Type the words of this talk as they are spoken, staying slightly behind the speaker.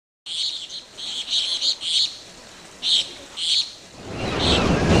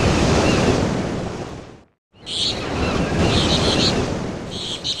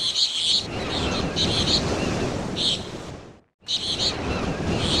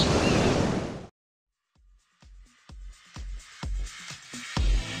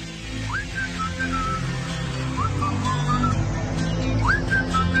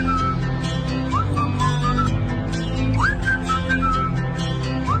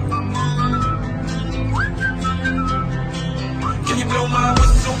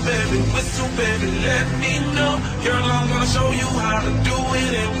gonna show you how to do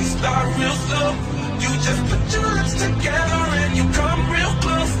it, and we start real slow. You just put your lips together and you come real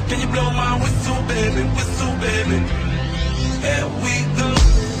close. Can you blow my whistle, baby, whistle, baby? Here we go.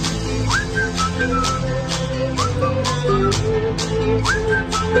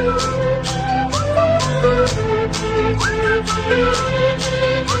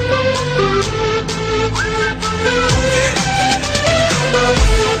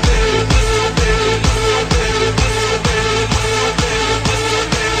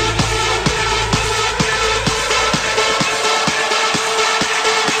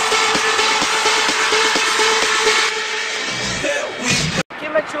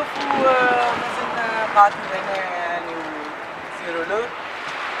 كما تشوفوا مازلنا قاعدين هنا يعني ونسيروا له.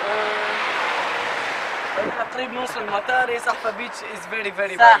 قريب نوصل المطار. صحفة بيتش is very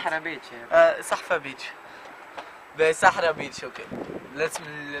very ساحرة بيتش. صحفة بيتش. بسحرة بيتش. اوكي. الاسم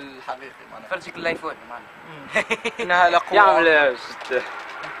الحقيقي معنا. فرجيك اللايفون معنا. انها الاقوى. يعمل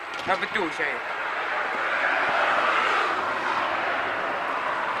ما بدوش شيء.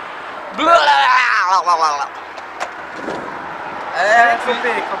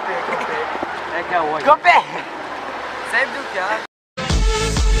 كوبي. هيك هو. كوبي. سيبدوك يا.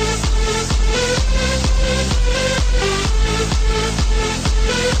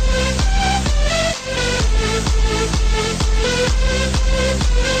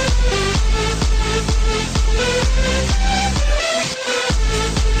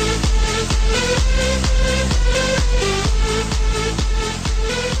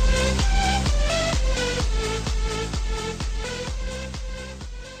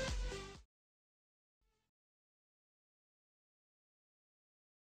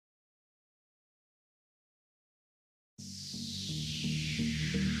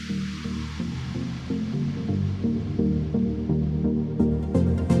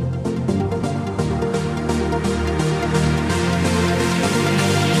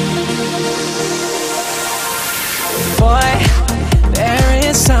 Boy, there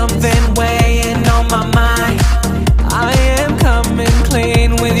is something weighing on my mind. I am coming clean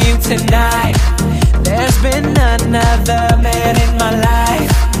with you tonight. There's been another man in my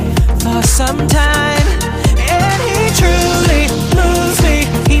life for some time, and he truly moves me.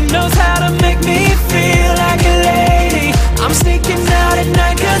 He knows how to make me feel like a lady. I'm sneaking out at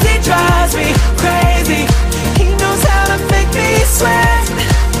night 'cause he drives me crazy. He knows how to make me sweat.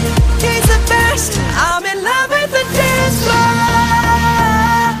 He's the best. I'm in love with the dance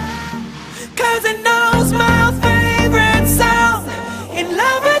floor, 'cause it knows my favorite song. In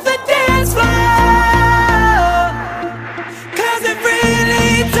love with the dance floor, 'cause it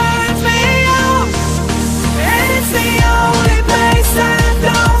really turns me on. And it's the only place I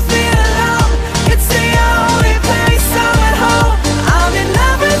don't feel alone. It's the only place I'm at home. I'm in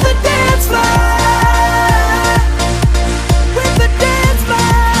love with the dance floor, with the dance floor.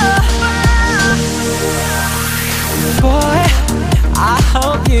 Boy, I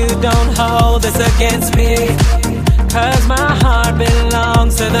hope you don't hold this against me, 'cause my heart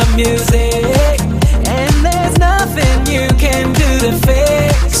belongs to the music, and there's nothing you can do to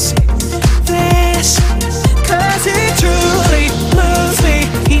fix this, 'cause he truly moves me.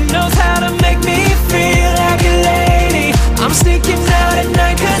 He knows how to make me feel like a lady. I'm sneaking out at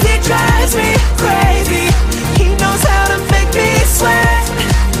night 'cause he drives me crazy. He knows how to make me sweat.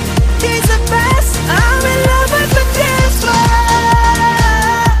 He's the best. I'm in love with the dance floor,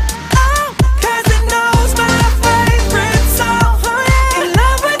 oh, 'cause it knows my favorite song. In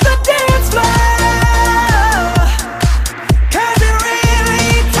love with the dance floor, 'cause it really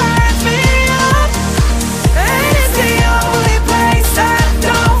turns me on. And it's the only place I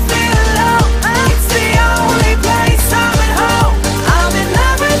don't feel alone. It's the only place I'm at home. I'm in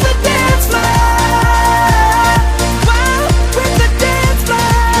love with the dance floor, wow, with the dance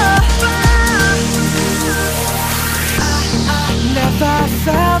floor. I never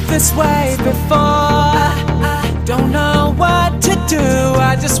felt this way before. Don't know what to do.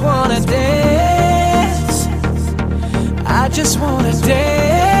 I just wanna dance. I just wanna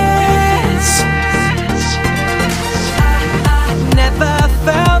dance.